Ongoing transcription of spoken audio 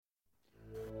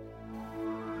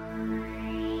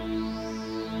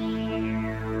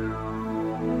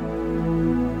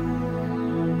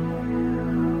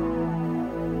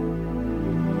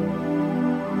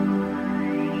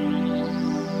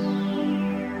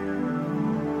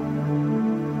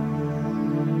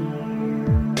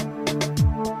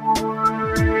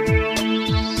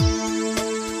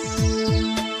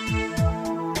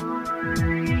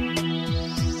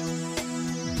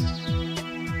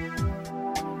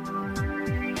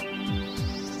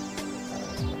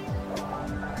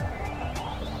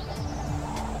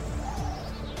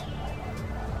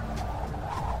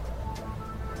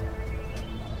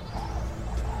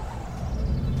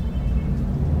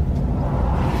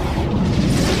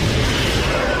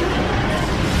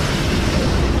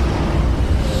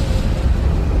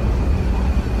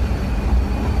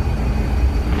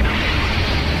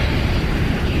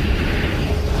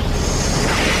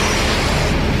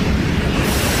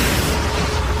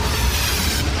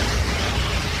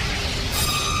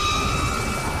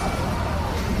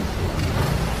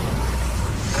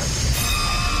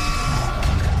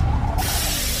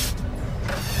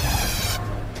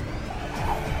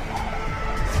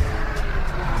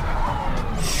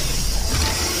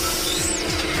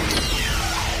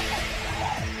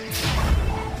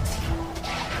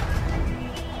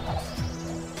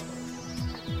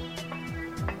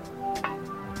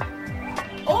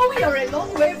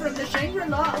long way from the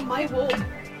Shangri-La of my home.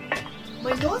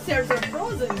 My nose hairs are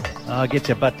frozen. Oh, get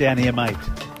your butt down here, mate.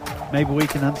 Maybe we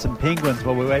can hunt some penguins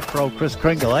while we wait for old Kris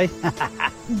Kringle, eh?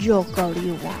 Joke all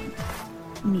you want,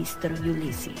 Mr.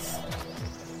 Ulysses.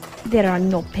 There are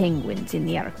no penguins in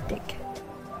the Arctic.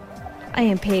 I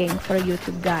am paying for you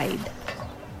to guide.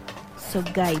 So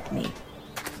guide me.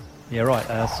 Yeah, right.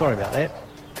 Sorry about that.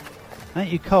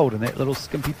 Ain't you cold in that little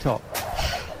skimpy top?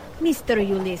 Mr.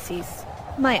 Ulysses,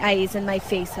 my eyes and my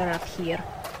face are up here.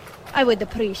 I would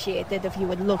appreciate it if you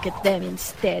would look at them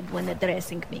instead when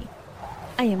addressing me.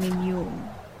 I am immune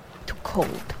to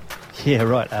cold. Yeah,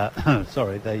 right.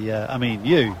 Sorry. I mean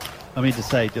to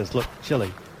say just look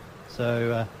chilly.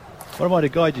 So, what am I to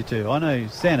guide you to? I know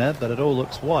Santa, but it all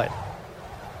looks white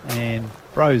and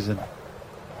frozen.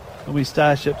 When we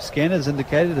Starship scanners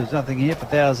indicated there's nothing here for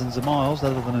thousands of miles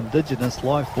other than indigenous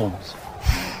life forms.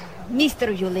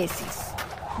 Mr. Ulysses,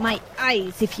 my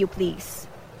eyes, if you please.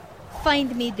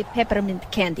 Find me the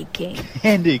peppermint candy cane.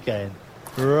 Candy cane?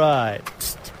 Right.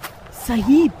 Psst.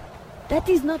 Sahib, that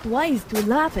is not wise to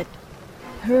laugh at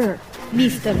her,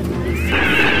 Mr. Ulysses.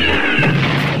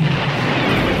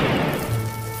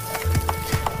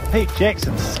 Pete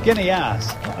Jackson's skinny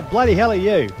ass. What the bloody hell are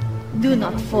you? Do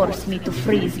not force me to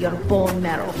freeze your bone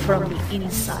marrow from the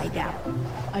inside out.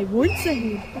 I warned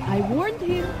Sahib. I warned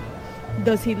him.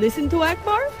 Does he listen to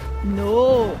Akbar?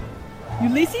 No.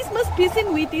 Ulysses must piss in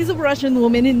Wheaties a Russian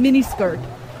woman in miniskirt,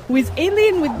 who is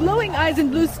alien with glowing eyes and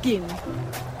blue skin.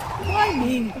 Why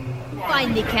me?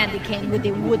 Find the candy cane with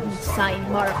the wooden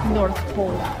sign marked North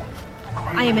Pole.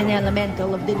 I am an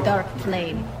elemental of the dark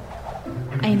flame.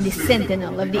 I am the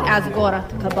sentinel of the Asgorath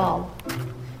Cabal.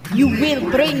 You will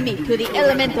bring me to the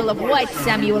elemental of white,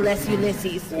 Samuel S.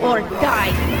 Ulysses, or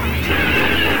die!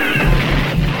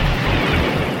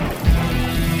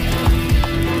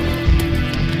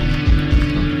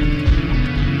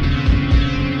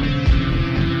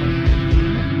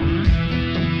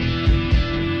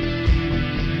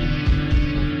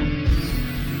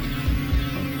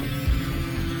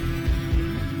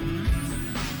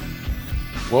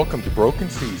 Welcome to Broken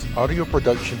Seas audio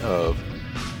production of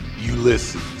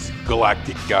Ulysses,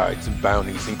 Galactic Guides and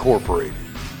Bounties Incorporated.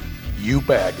 You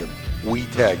bag him, we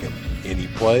tag him, any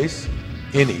place,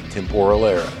 any temporal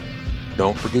era.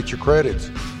 Don't forget your credits.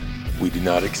 We do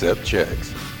not accept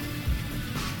checks.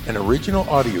 An original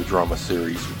audio drama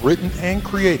series written and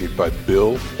created by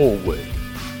Bill Holway.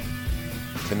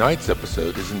 Tonight's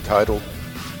episode is entitled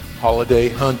Holiday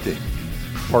Hunting,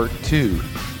 Part 2.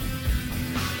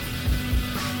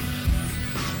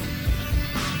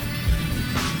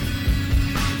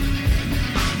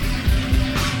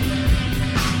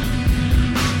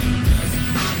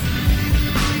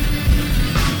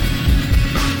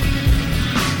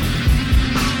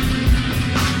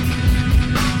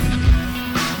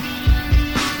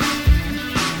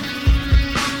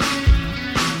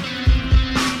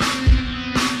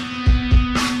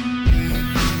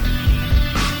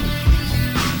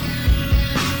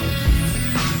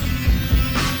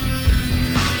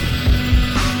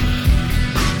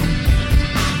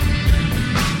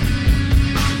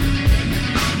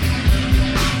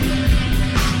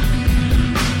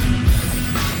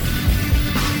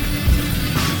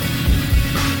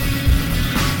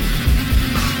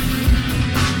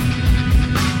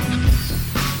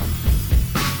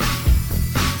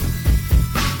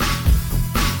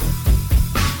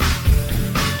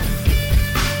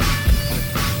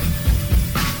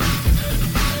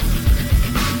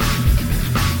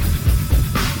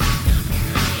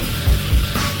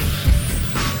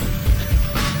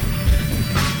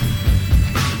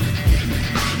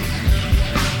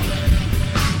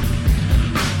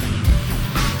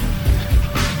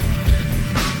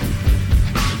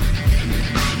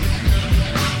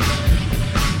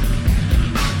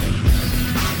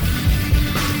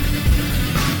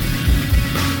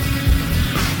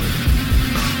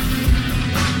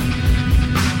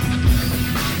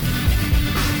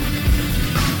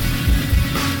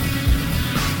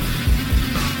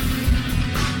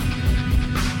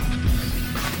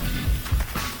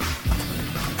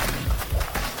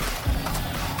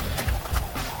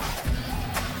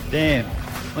 Damn.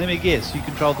 Let me guess, you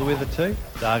control the weather too?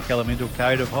 Dark elemental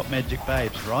code of hot magic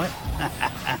babes, right?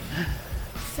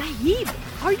 Sahib,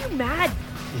 are you mad?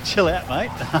 You chill out,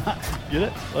 mate. Get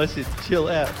it? I said chill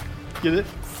out. Get it?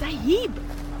 Sahib!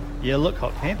 Yeah, look,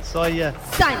 hot pants, Silence!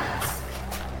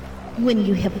 When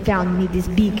you have found me this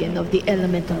beacon of the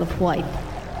elemental of white,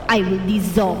 I will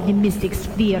dissolve the mystic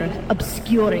sphere,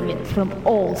 obscuring it from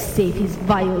all save his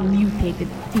vile mutated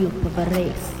filth of a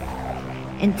race,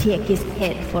 and take his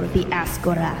head for the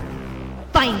Asgorath.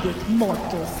 Find it,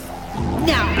 mortals!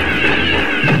 Now!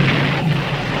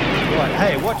 Right,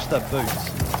 hey, watch the boots.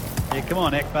 Yeah, come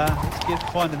on, Akbar. Let's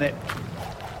get finding that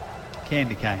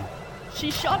candy cane.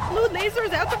 She shot blue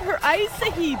lasers out of her eyes,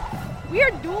 Sahib. We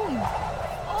are doomed.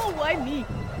 Oh, why me?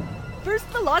 First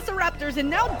velociraptors and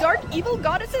now dark evil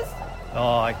goddesses?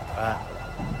 Oh, Akbar.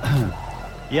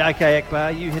 Yeah, okay,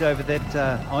 Akbar. You head over that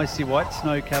icy white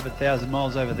snow-covered 1,000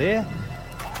 miles over there.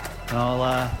 And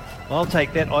I'll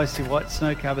take that icy white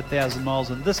snow-covered 1,000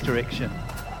 miles in this direction.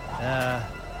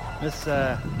 Miss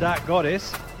Dark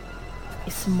Goddess.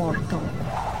 Is mortal.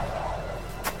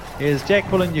 Is Jack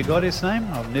pulling your goddess name?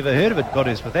 I've never heard of a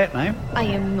goddess with that name. I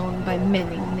am known by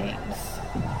many names.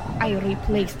 I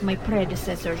replaced my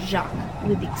predecessor Jacques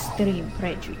with extreme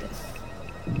prejudice.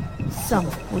 Some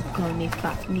would call me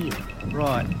Fafnir.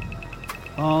 Right.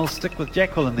 I'll stick with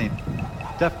Jacqueline then.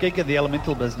 Tough gig of the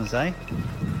elemental business, eh?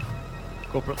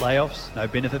 Corporate layoffs, no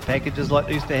benefit packages like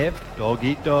they used to have. Dog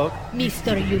eat dog.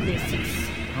 Mr. Ulysses.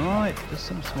 Right, just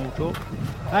some small talk.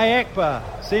 Hey, Akbar,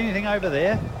 see anything over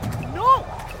there? No!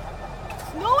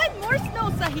 Snow and more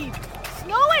snow, Sahib!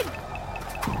 Snowing!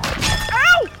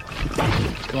 Ow!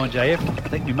 Come on, JF. I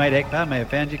think your mate Akbar may have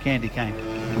found your candy cane.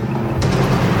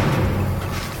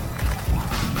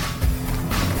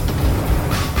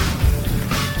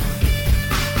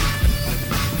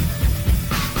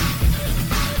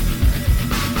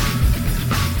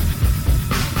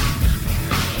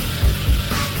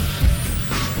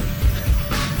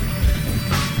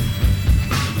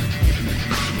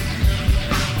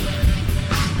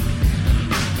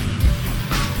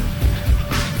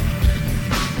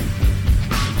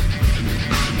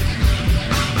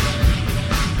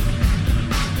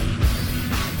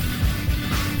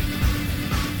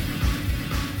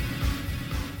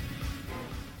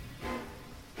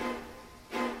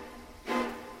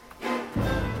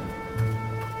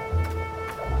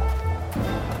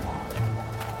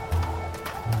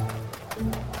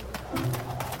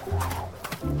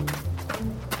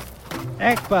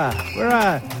 Akbar, where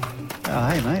are you? Oh,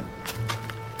 hey, mate.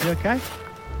 You okay?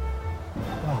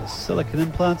 Oh, the silicon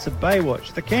implants of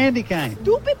Baywatch. The candy cane.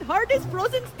 Stupid hardest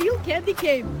frozen steel candy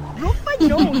cane. Broke my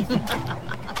nose.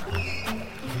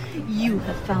 You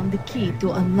have found the key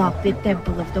to unlock the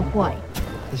Temple of the White.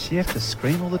 Does she have to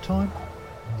scream all the time?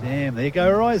 Damn, there go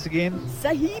her eyes again.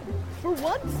 Sahib, for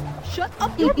once, shut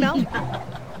up your mouth.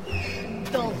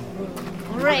 Dolfo,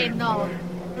 Reynald,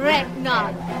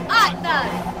 Ragnar,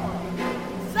 Atnas!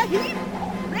 Sahib,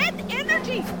 red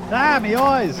energy. Ah, me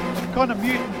eyes. What kind of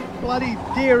mutant bloody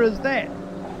deer is that?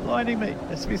 Blinding me.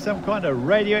 Must be some kind of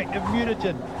radioactive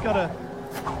mutagen. Gotta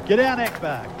get down,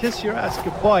 Akbar. Kiss your ass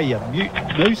goodbye, you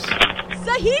mutant moose.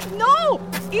 Sahib, no!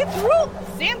 It's rude.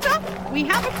 Santa, we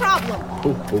have a problem.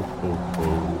 Ho, ho, ho, ho.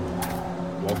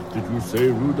 What did you say,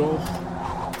 Rudolph?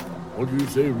 What did you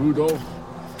say, Rudolph?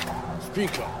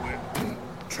 Speak up, we're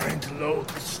trying to load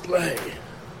the sleigh.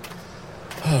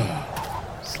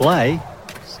 Sleigh?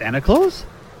 Santa Claus?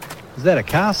 Is that a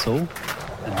castle?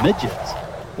 And midgets,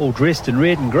 all dressed in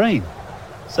red and green.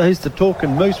 So who's the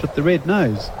talking moose with the red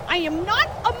nose? I am not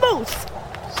a moose.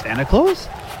 Santa Claus?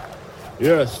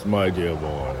 Yes, my dear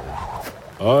boy.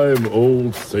 I'm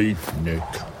old Saint Nick.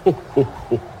 Ho, ho,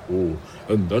 ho, ho.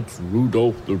 And that's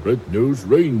Rudolph the Red-Nosed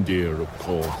Reindeer, of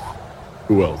course.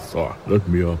 Who else? Let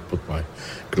me put my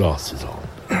glasses on.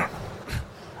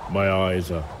 My eyes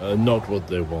are not what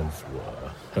they once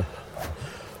were.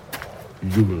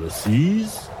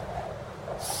 Ulysses?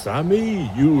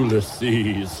 Sammy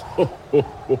Ulysses. Ho, ho,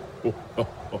 ho, ho,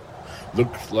 ho.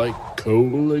 Looks like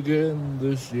coal again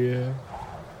this year.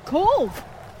 Cold.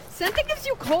 Santa gives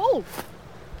you coal.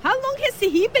 How long has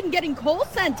he been getting coal,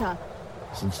 Santa?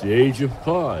 Since the age of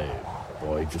 5.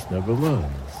 Boy just never learns.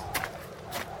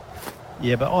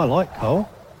 Yeah, but I like coal.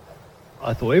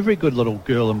 I thought every good little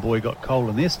girl and boy got coal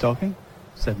in their stocking.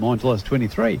 Said mine till I was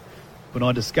 23. When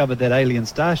I discovered that alien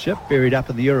starship buried up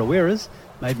in the Uraweras,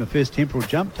 made my first temporal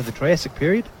jump to the Triassic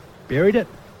period, buried it,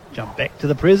 jumped back to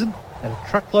the present, had a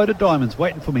truckload of diamonds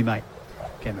waiting for me, mate.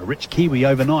 Became a rich Kiwi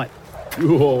overnight.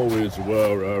 You always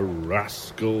were a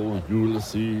rascal,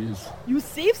 Ulysses. You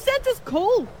saved Santa's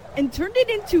coal and turned it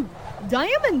into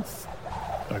diamonds.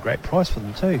 Got a great price for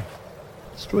them too.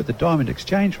 Destroyed the diamond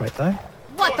exchange rate though.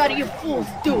 What are you fools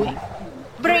doing?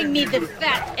 Bring me the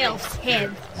fat elf's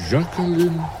head.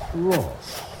 Jacqueline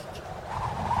Frost.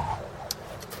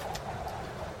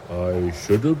 I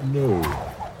should have known.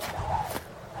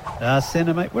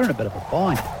 Santa, mate, we're in a bit of a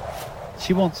bind.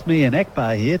 She wants me and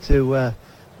Akbar here to,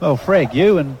 frag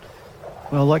you and,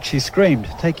 well, like she screamed,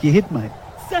 take your head, mate.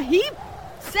 Sahib,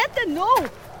 Santa, no.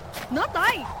 Not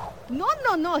I.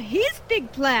 No, his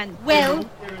big plan. Well,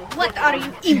 what are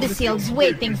you imbeciles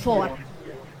waiting for?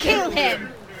 Kill him!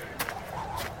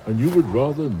 And you would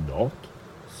rather not,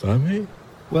 Sammy?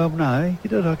 Well, no, you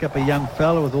did hook up a young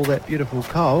fella with all that beautiful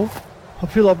coal. I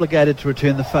feel obligated to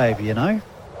return the favour, you know.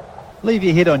 Leave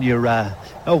your head on your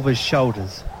Elva's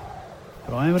shoulders.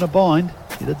 But I am in a bind.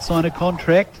 You did sign a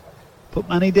contract, put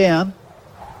money down.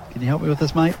 Can you help me with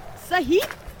this, mate? Sahib,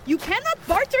 you cannot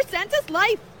barter Santa's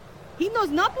life. He knows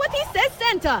not what he says,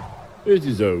 Santa. It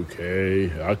is okay,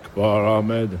 Akbar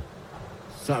Ahmed.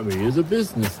 Sammy is a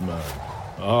businessman.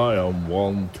 I am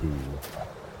one too.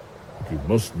 But you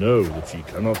must know that she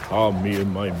cannot harm me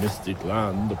in my mystic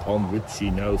land upon which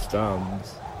she now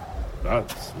stands.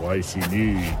 That's why she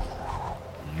needs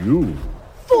you.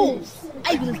 Fools!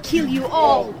 I will kill you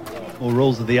all! All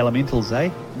rules of the elementals, eh?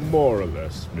 More or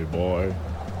less, me boy.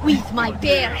 With my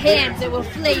bare hands I will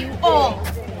flay you all!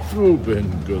 You've been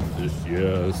good this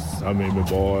year, Sammy, my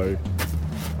boy.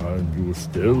 And you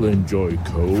still enjoy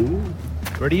coal?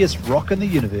 Prettiest rock in the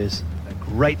universe. A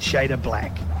great shade of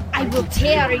black. I will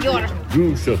tear your...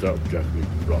 You shut up, Jackie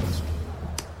Frost.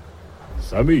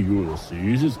 Sammy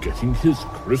Ulysses is getting his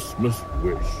Christmas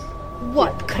wish.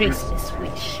 What Christmas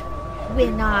wish?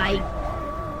 When I...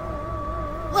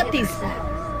 What is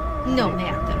that? No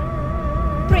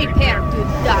matter. Prepare to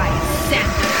die,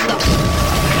 Santa Claus!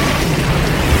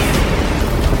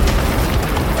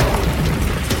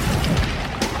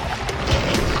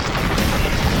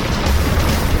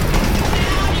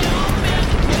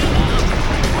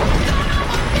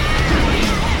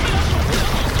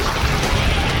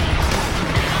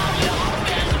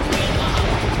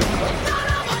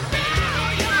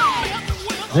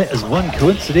 That is one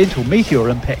coincidental meteor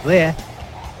impact there.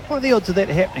 What are the odds of that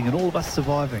happening and all of us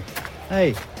surviving?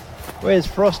 Hey, where's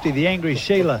Frosty the angry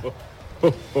Sheila?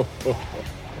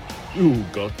 You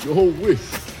got your wish,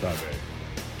 Sammy.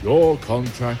 Your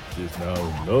contract is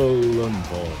now null and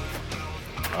void.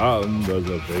 And there's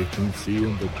a vacancy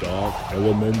in the dark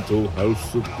elemental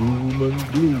house of doom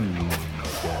and gloom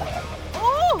again.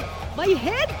 Oh, my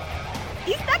head!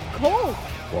 Is that coal?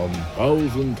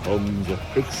 1,000 tons of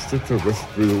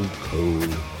extraterrestrial coal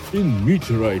in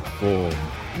meteorite form.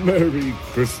 Merry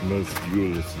Christmas,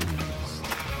 Ulysses.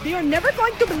 They are never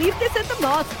going to believe this at the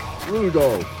mosque.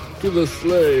 Rudolph, to the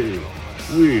sleigh.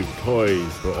 We've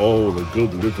toys for all the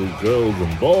good little girls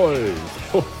and boys.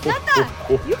 Santa,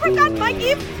 you forgot my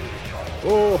gift.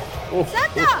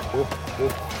 Santa!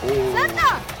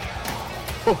 Santa!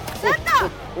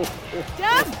 Santa!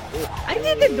 Dad, I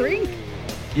need a drink.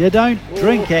 You don't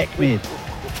drink, Ahmed.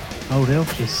 Old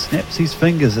Elf just snaps his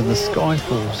fingers and the sky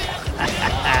falls.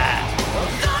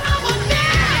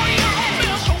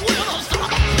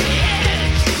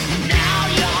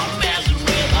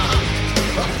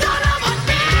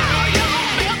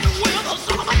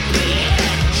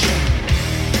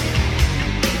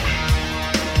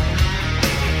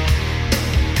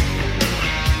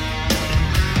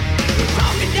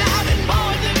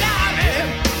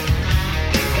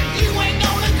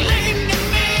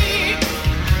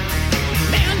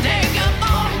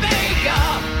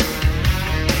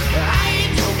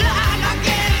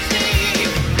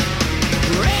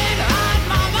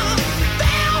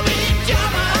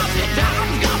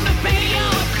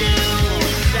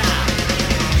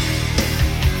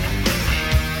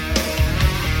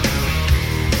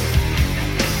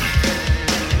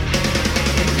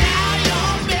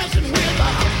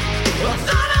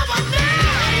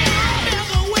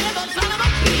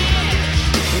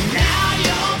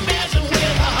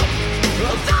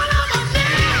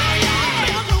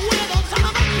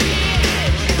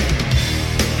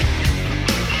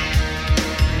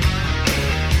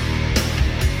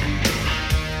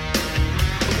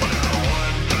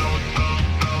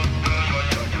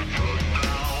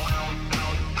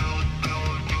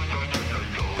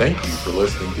 Thank you for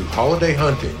listening to Holiday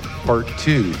Hunting, Part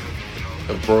 2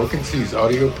 of Broken Sea's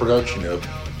audio production of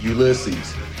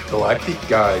Ulysses, Galactic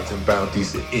Guides and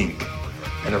Bounties, Inc.,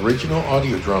 an original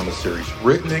audio drama series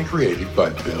written and created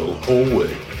by Bill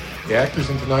Holwig. The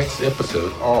actors in tonight's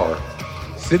episode are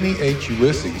Sidney H.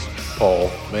 Ulysses,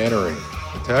 Paul Mannering,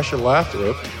 Natasha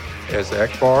Lathrop as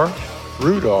Akbar,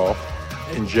 Rudolph,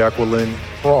 and Jacqueline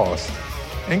Frost,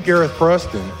 and Gareth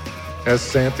Preston as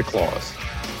Santa Claus.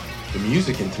 The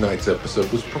music in tonight's episode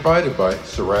was provided by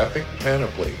Seraphic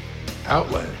Panoply,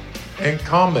 Outland, and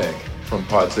Comeg from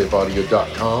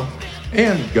PodSafeAudio.com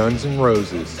and Guns N'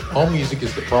 Roses. All music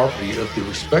is the property of the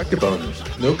respective owners.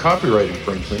 No copyright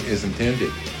infringement is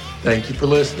intended. Thank you for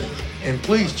listening, and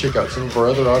please check out some of our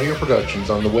other audio productions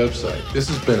on the website. This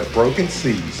has been a Broken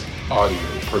Seas audio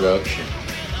production.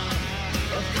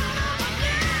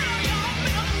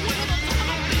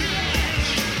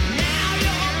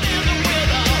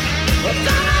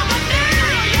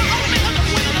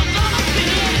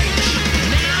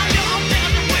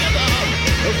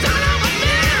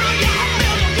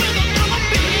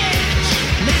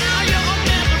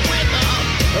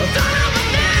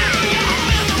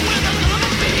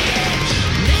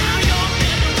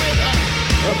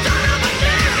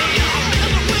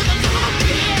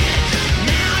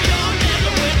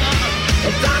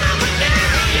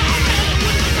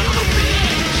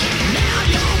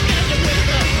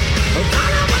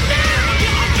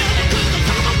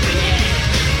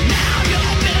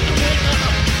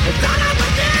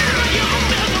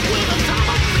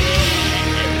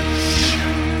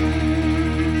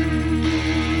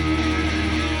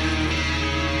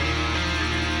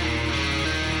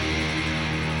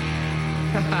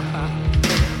 ha.